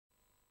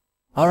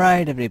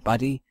Alright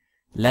everybody,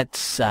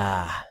 let's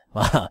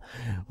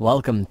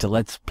welcome to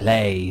Let's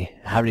Play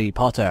Harry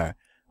Potter,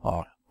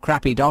 or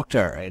Crappy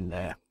Doctor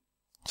in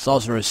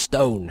Sorcerer's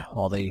Stone,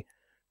 or the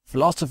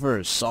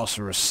Philosopher's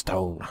Sorcerer's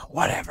Stone,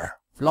 whatever.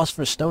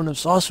 Philosopher's Stone of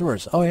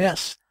Sorcerers, oh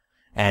yes.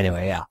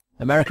 Anyway, yeah,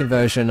 American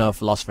version of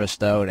Philosopher's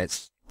Stone,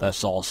 it's the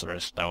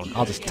Sorcerer's Stone.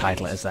 I'll just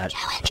title it as that.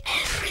 Challenge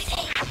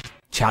everything.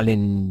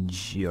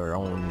 Challenge your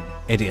own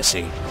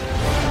idiocy.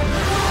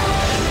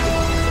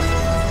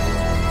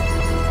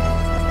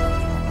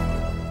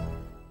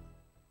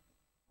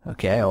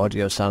 Okay,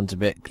 audio sounds a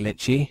bit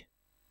glitchy.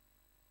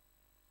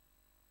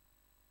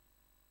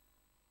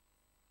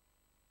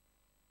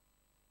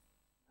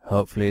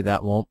 Hopefully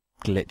that won't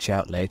glitch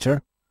out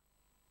later.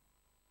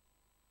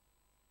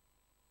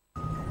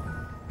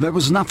 There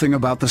was nothing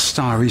about the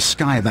starry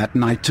sky that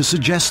night to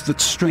suggest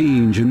that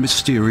strange and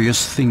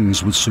mysterious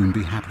things would soon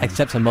be happening.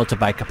 Except a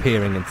motorbike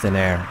appearing in thin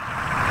air.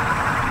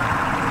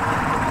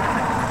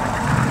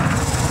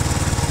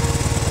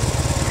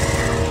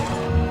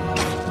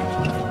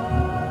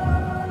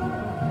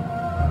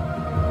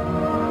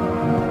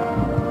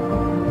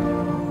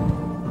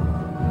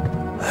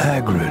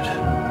 Hagrid,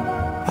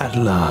 at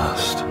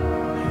last.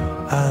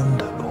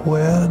 And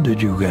where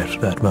did you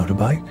get that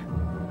motorbike?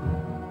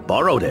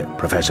 Borrowed it,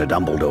 Professor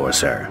Dumbledore,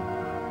 sir.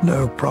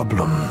 No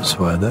problems,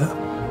 were there?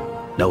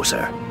 No,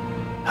 sir.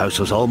 House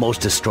was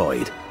almost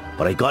destroyed,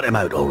 but I got him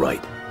out all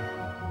right.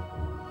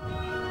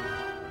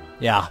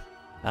 Yeah,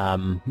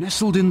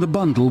 Nestled in the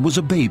bundle was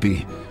a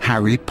baby,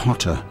 Harry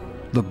Potter,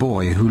 the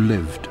boy who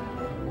lived.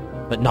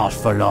 but not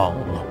for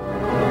long.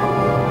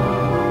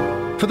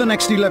 For the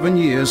next 11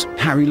 years,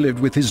 Harry lived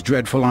with his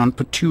dreadful Aunt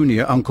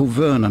Petunia, Uncle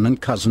Vernon and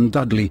Cousin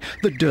Dudley,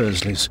 the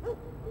Dursleys.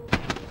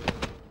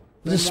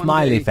 There's a Then one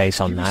smiley day,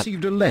 face on he that.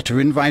 received a letter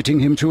inviting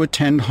him to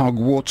attend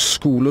Hogwarts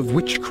School of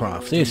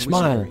Witchcraft. See a and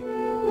smile. Wizardry.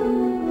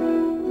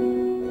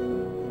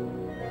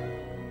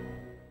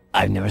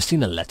 I've never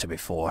seen a letter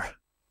before.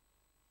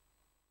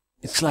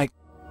 It's like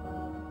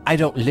I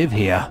don't live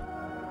here.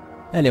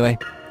 Anyway,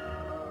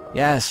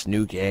 yes,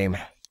 new game.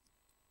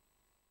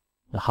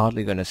 I'm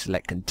hardly going to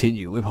select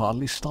continue. We've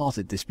hardly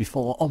started this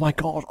before. Oh my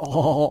god,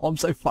 oh, I'm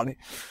so funny.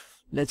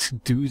 Let's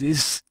do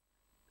this.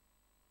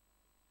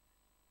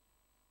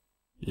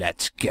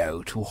 Let's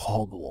go to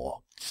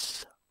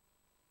Hogwarts.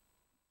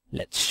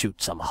 Let's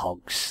shoot some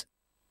hogs.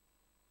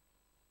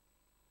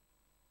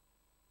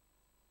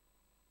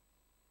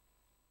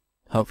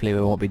 Hopefully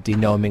we won't be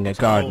denoming a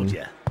garden. Told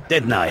ya,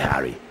 didn't I,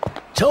 Harry?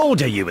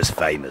 Told you was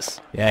famous.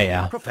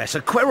 Yeah.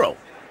 Professor Quirrell.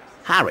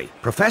 Harry,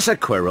 Professor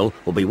Quirrell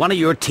will be one of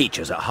your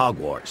teachers at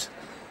Hogwarts.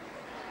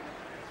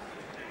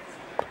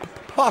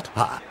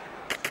 Potter,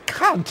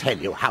 can't tell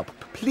you how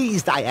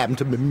pleased I am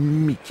to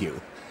meet you.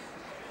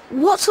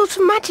 What sort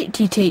of magic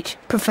do you teach,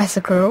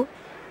 Professor Quirrell?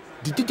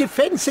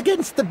 Defense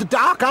against the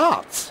dark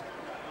arts.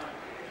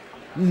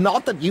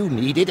 Not that you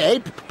need it, eh,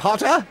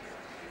 Potter?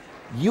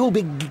 You'll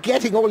be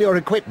getting all your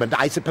equipment,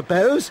 I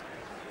suppose.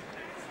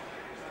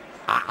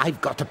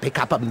 I've got to pick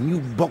up a new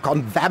book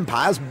on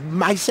vampires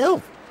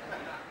myself.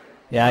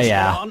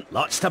 Yeah. On,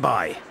 lots to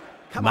buy.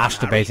 Come on, Harry.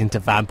 Masturbating to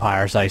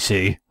vampires, I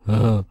see.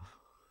 Oh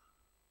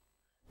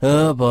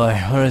boy,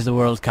 where is the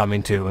world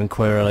coming to when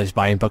Quirrell is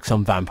buying books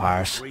on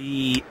vampires?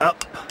 3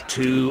 up,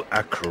 2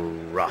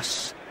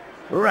 across.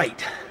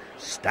 Right.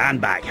 Stand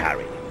back,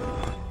 Harry.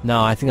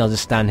 No, I think I'll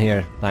just stand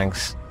here,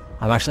 thanks.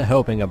 I'm actually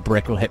hoping a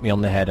brick will hit me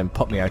on the head and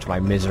put me out of my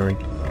misery.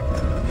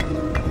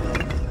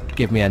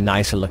 Give me a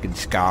nicer looking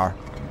scar.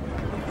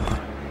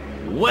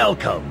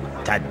 Welcome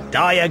to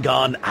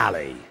Diagon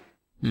Alley.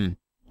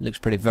 Looks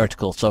pretty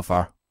vertical so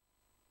far.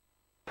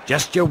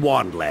 Just your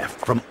wand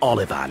left from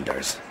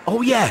Ollivander's.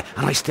 Oh yeah,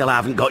 and I still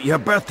haven't got your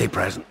birthday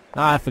present.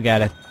 Ah,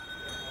 forget it.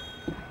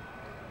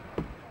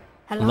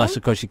 Hello? Unless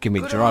of course you give me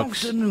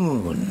drugs.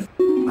 Afternoon.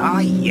 Ah,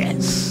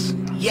 yes.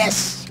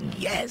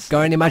 Yes.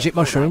 Got any magic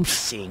mushrooms?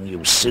 Seeing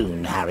you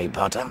soon, Harry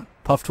Potter.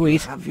 Puffed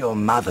wheat? Have your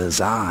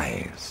mother's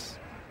eyes.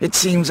 It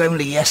seems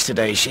only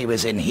yesterday she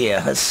was in here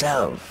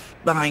herself,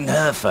 buying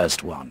her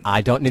first one.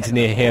 I don't need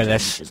to hear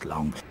this. Inches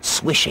long,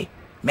 swishy,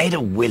 made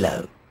of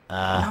willow.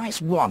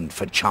 Nice wand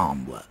for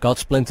charm work. Got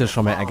splinters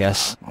from it, I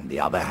guess. On the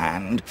other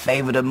hand,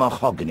 favoured a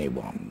mahogany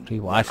wand. He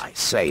what? I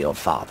say your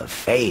father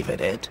favoured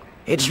it.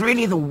 It's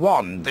really the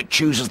wand that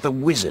chooses the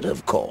wizard,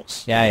 of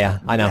course. Yeah,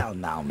 I know. Well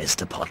now,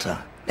 Mr. Potter,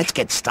 let's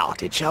get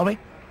started, shall we?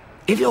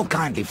 If you'll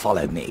kindly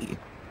follow me.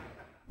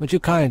 Would you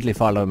kindly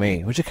follow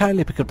me? Would you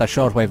kindly pick up that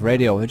shortwave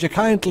radio? Would you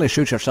kindly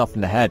shoot yourself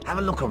in the head? Have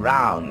a look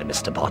around,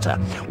 Mr. Potter.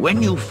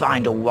 When you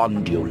find a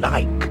wand you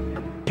like,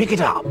 pick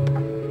it up,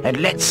 and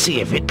let's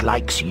see if it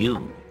likes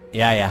you.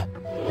 Yeah.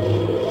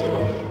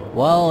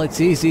 Well, it's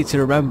easy to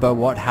remember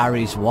what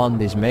Harry's wand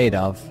is made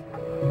of.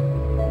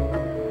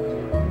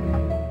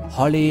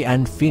 Holly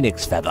and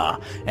phoenix feather,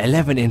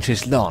 11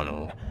 inches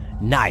long,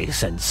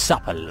 nice and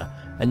supple.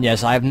 And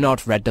yes, I have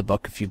not read the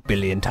book a few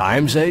billion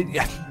times.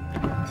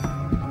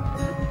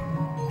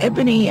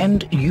 Ebony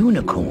and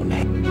unicorn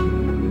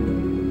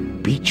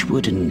egg.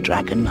 Beechwood and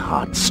dragon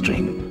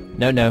heartstring.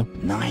 No.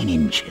 9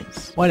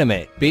 inches. Wait a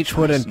minute.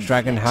 Beechwood and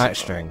dragon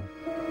heartstring.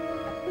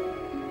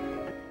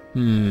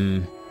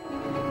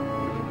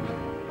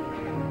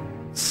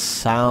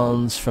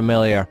 Sounds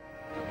familiar.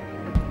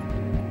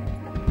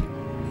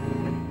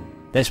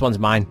 This one's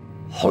mine.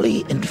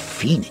 Holly and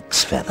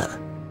phoenix feather.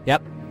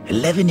 Yep.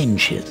 11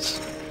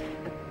 inches.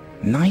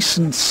 Nice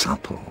and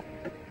supple.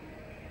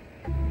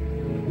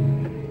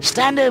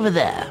 Stand over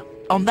there,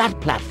 on that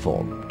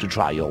platform, to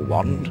try your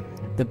wand.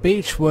 The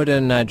beechwood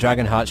and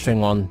dragon heartstring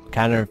one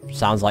kind of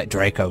sounds like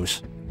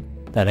Draco's.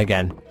 Then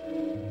again,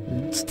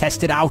 let's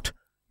test it out.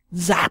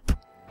 Zap!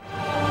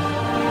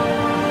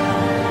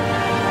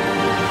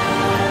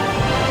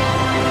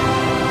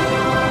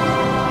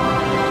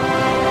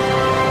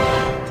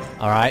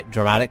 Alright,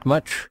 dramatic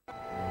much?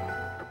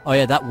 Oh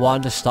yeah, that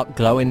wand has stopped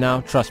glowing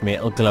now. Trust me,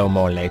 it'll glow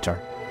more later.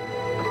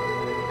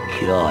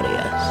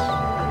 Curious.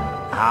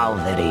 How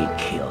very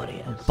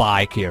curious.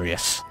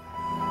 Bi-curious.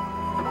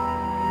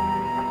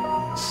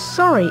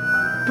 Sorry,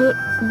 but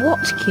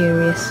what's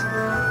curious?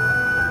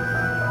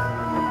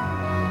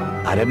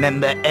 I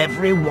remember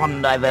every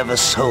wand I've ever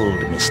sold,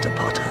 Mr.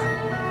 Potter.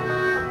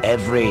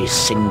 Every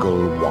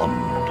single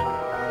wand.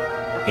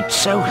 It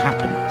so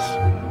happens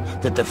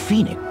that the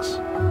phoenix,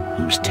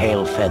 whose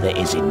tail feather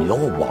is in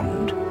your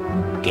wand,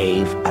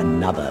 gave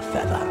another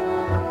feather.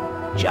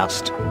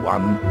 Just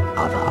one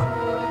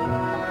other.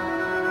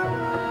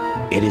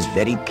 It is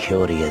very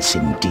curious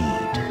indeed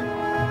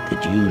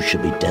that you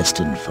should be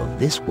destined for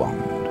this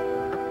wand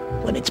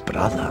when its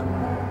brother...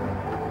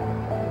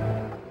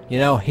 You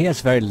know, he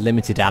has very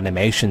limited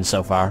animation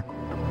so far.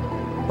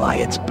 Why,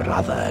 its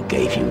brother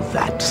gave you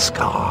that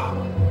scar.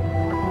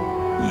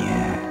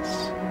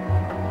 Yes.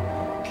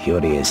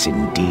 Curious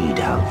indeed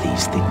how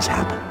these things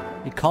happen.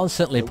 He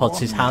constantly puts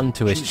his hand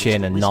to his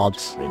chin and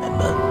nods.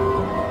 Remember?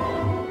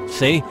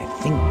 See? I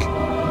think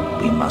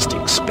we must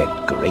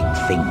expect great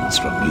things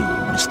from you,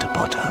 Mr.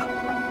 Potter.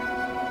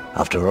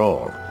 After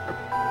all,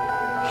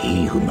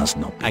 he who must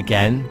not be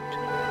Again?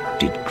 named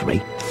did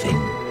great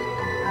things.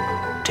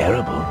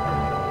 Terrible,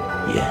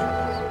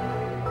 yes,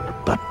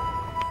 but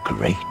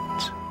great.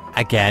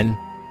 Again?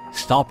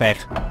 Stop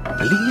it.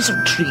 Please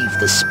retrieve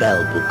the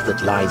spell book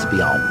that lies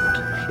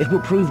beyond. It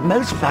will prove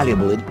most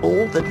valuable in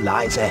all that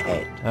lies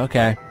ahead.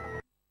 Okay.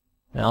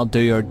 I'll do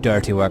your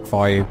dirty work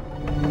for you.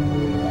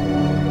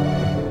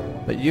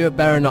 But you had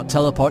better not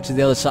teleport to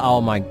the other side.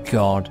 Oh my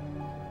god.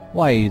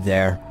 Why are you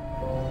there?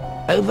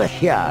 Over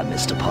here,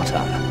 Mr.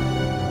 Potter.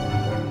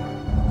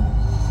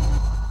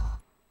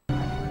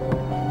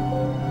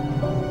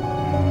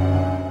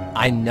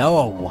 I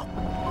know.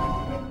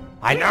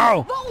 I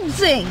know.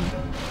 Bolting!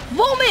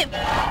 Vomit!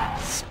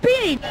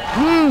 Spinach!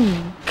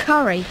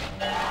 Curry.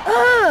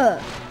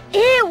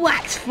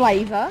 Earwax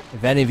flavour.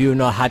 If any of you have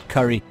not had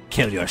curry,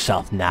 kill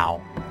yourself now.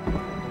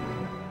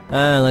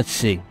 Let's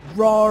see.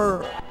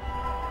 Roar!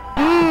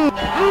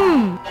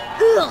 Ugh!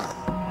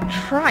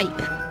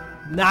 Tripe.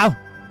 Now!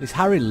 Is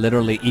Harry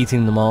literally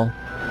eating them all?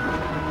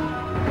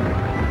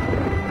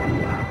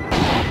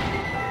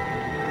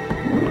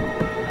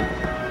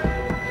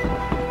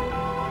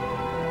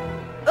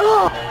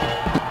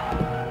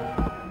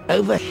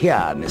 Over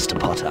here, Mr.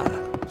 Potter.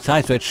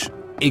 Besides which,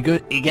 he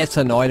gets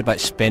annoyed about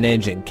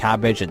spinach and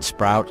cabbage and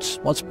sprouts.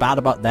 What's bad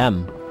about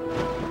them?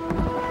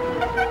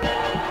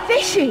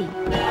 Fishy.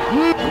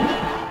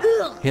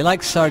 He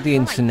likes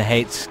sardines and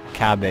hates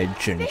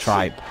cabbage and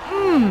tripe.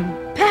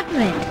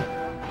 Peppermint.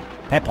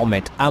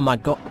 Peppermint. Oh my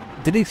god.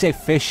 Did he say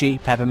fishy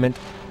peppermint?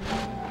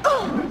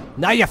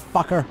 Now you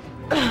fucker.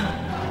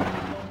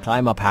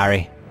 Climb up,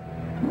 Harry.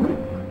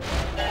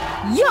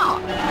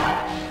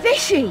 Yuck!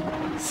 Fishy.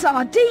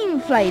 Sardine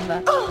flavour.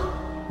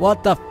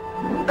 What the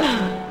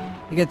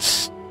He gets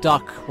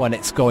stuck when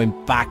it's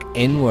going back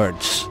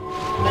inwards.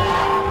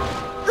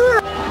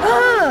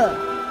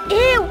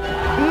 Ew.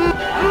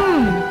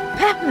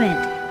 Peppermint.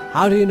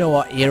 How do you know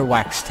what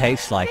earwax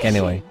tastes like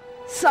anyway?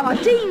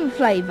 Sardine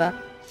flavour.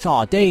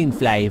 Sardine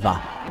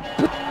flavour.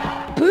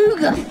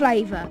 Booger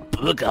flavour.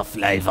 Booger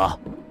flavour.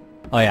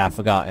 Oh yeah, I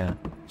forgot, yeah.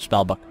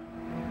 Spellbook.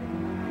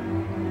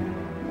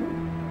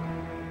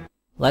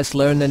 Let's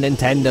learn the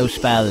Nintendo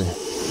spell.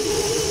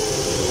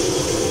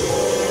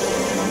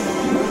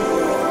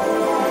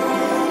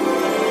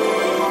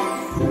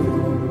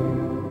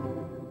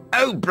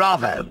 Oh,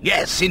 bravo!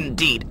 Yes,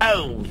 indeed.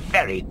 Oh,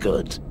 very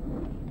good.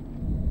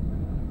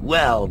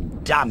 Well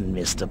done,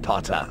 Mr.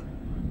 Potter.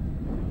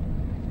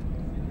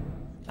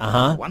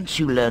 Uh-huh. Once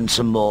you learn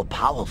some more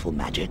powerful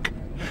magic,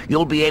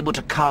 you'll be able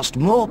to cast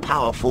more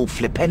powerful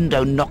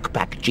flipendo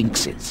knockback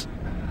jinxes.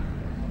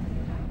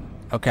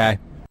 Okay.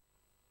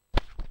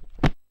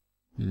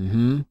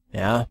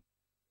 Yeah.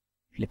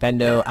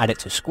 Flipendo, add it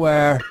to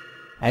square.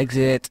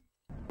 Exit.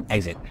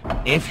 Exit.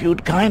 If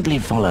you'd kindly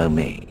follow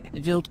me.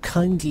 If you'll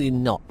kindly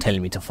not tell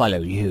me to follow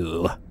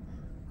you,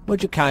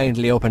 would you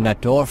kindly open that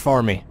door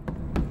for me?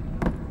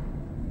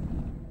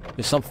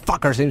 Because some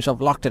fucker seems to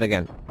have locked it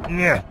again.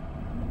 Yeah.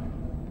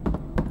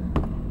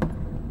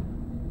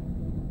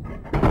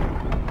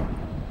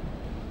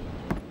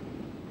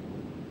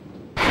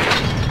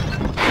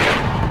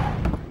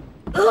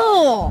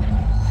 Oh,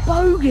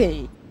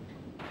 bogey.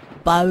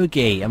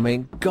 Bogey, I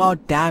mean,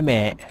 god damn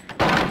it.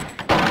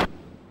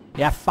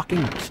 Yeah,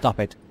 fucking stop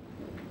it.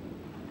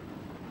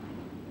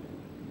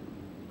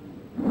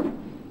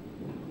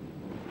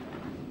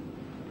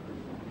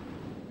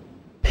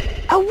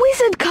 A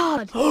wizard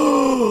card!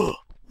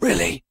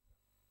 Really?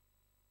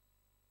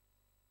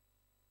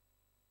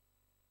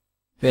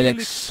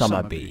 Felix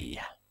Summerby.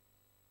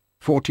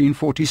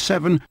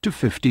 1447 to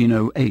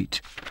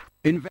 1508.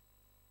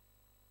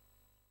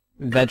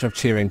 Inventor of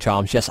cheering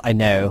charms. Yes, I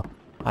know.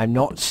 I'm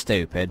not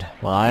stupid.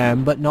 Well, I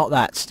am, but not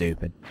that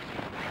stupid.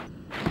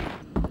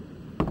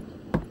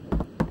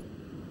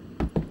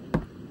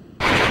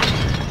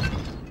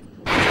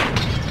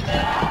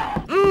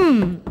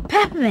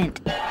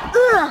 Peppermint.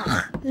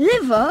 Ugh!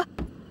 Liver?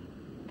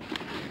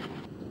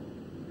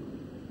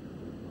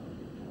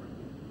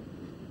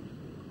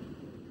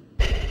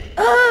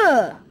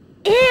 Ugh!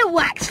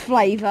 Earwax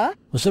flavour?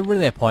 Was there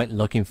really a point in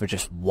looking for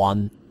just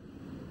one?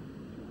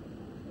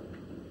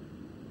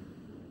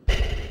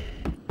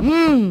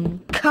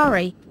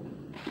 Curry.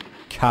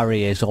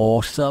 Curry is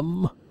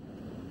awesome.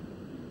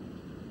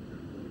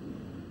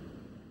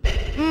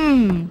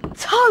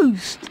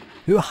 Toast.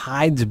 Who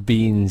hides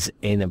beans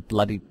in a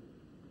bloody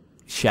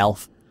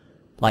shelf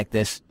like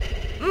this?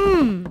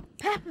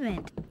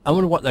 Peppermint. I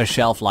wonder what their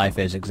shelf life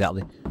is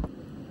exactly.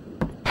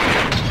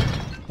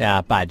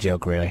 Yeah, bad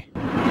joke really.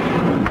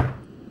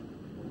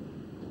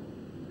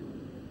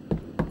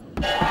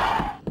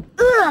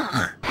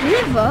 Ugh!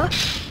 Liver?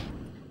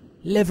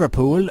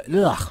 Liverpool?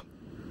 Ugh.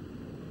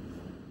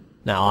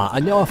 Now,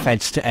 no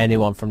offence to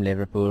anyone from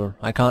Liverpool.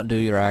 I can't do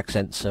your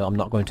accent, so I'm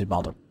not going to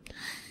bother.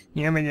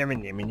 Yummy,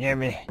 yummy, yummy,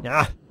 yummy.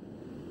 Ah.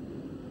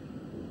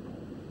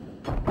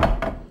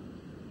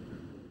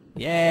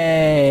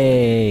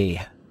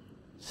 Yay!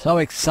 So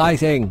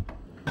exciting!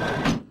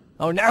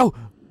 Oh no!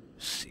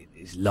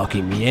 He's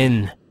locking me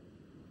in.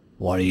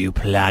 What are you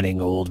planning,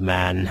 old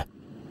man?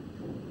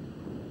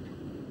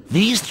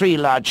 These 3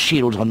 large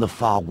shields on the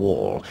far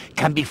wall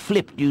can be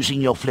flipped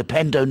using your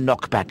Flipendo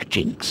knockback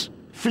jinx.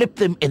 Flip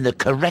them in the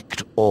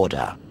correct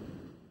order.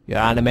 Your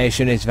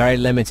animation is very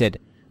limited.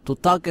 To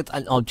target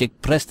an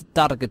object, press the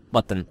target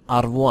button,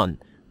 R1.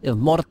 If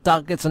more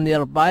targets are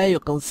nearby, you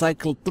can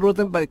cycle through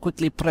them by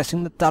quickly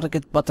pressing the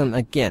target button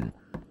again.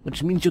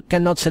 Which means you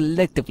cannot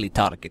selectively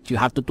target. You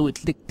have to do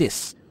it like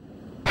this.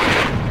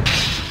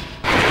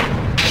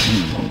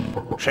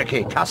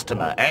 Tricky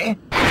customer, eh?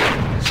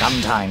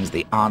 Sometimes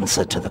the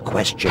answer to the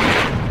question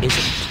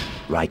isn't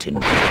right in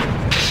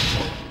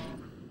front.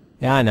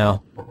 Yeah, I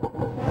know.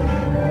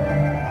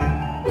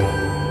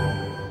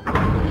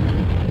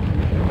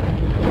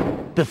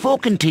 Before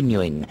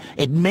continuing,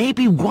 it may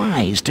be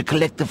wise to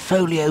collect the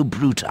Folio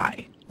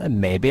Bruti. Then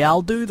maybe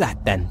I'll do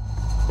that then.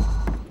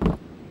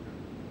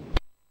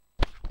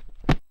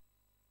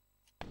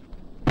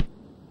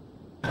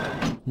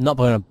 Not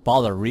gonna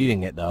bother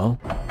reading it though.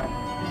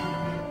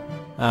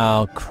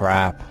 Oh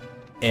crap.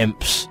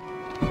 Imps.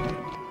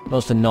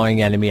 Most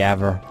annoying enemy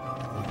ever.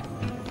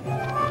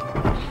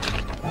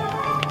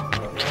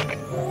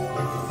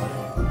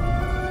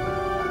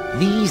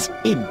 These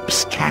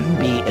imps can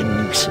be a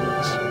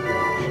nuisance.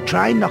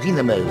 Try knocking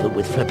them over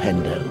with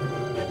Flipendo.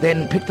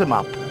 Then pick them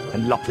up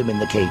and lock them in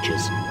the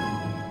cages.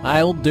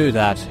 I'll do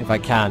that if I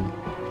can.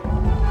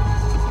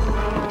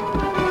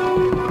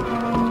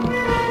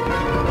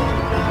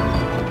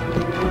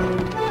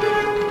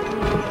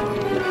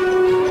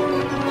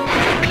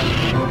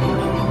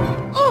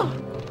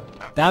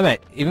 Damn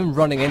it, even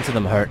running into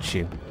them hurts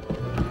you.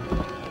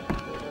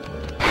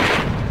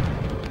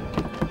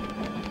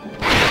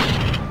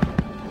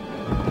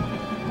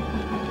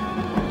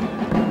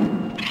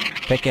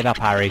 Pick it up,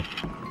 Harry.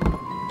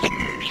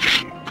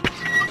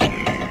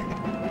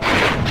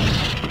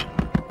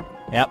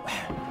 Yep.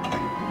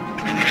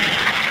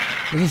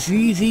 This is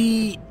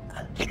easy.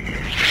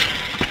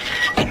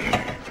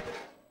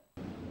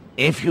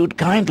 If you'd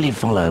kindly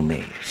follow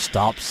me.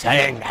 Stop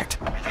saying that.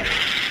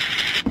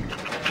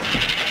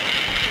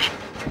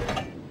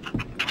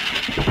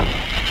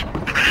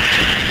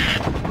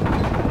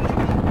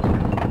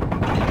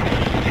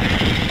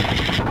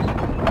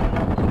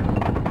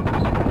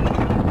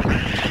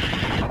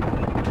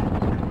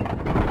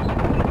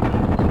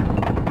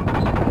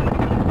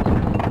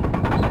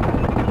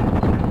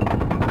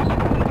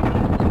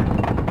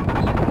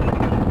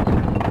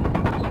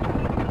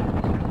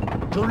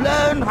 To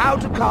learn how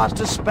to cast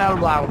a spell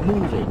while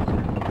moving,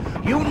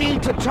 you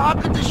need to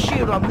target the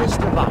shield on this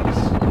device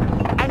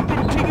and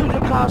continue to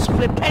cast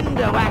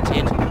Flipendo at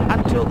it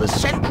until the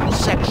central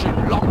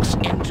section locks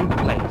into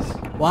place.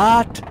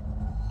 What?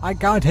 I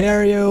can't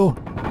hear you.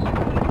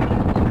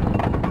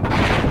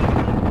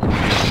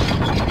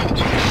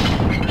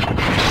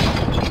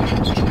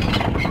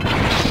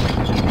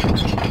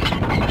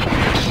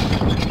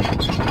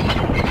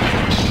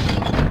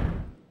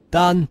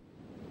 Done.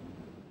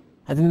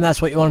 I think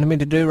that's what you wanted me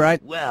to do,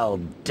 right? Well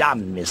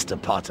done,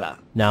 Mr. Potter.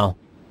 No.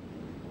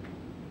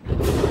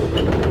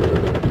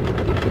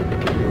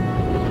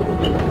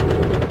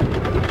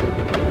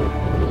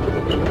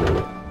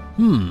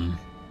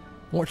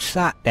 What's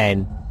that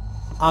then?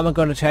 I'm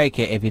gonna take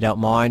it if you don't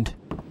mind.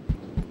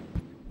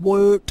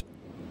 What?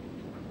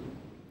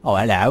 Oh,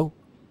 hello.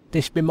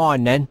 This be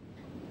mine then.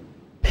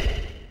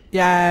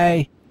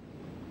 Yay!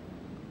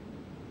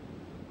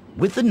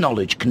 With the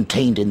knowledge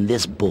contained in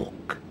this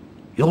book,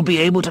 you'll be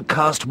able to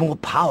cast more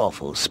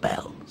powerful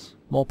spells.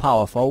 More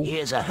powerful.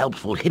 Here's a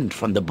helpful hint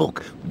from the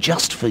book,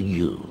 just for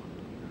you.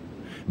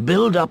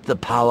 Build up the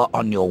power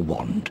on your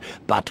wand,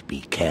 but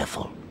be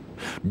careful.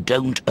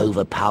 Don't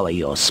overpower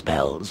your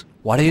spells.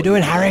 What are you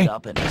doing, Harry? End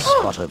up in a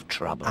spot of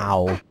trouble.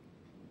 Ow.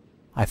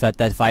 I felt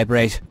that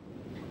vibrate.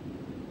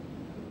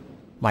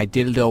 My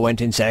dildo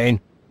went insane.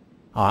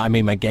 Oh, I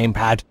mean my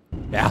gamepad.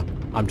 Yeah,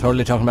 I'm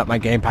totally talking about my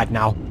gamepad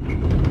now.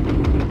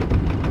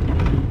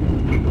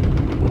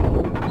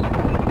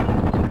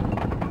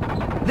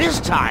 This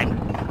time,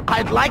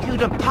 I'd like you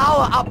to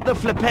power up the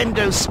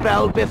Flipendo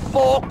spell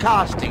before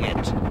casting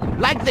it.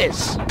 Like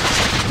this.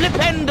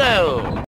 Flipendo!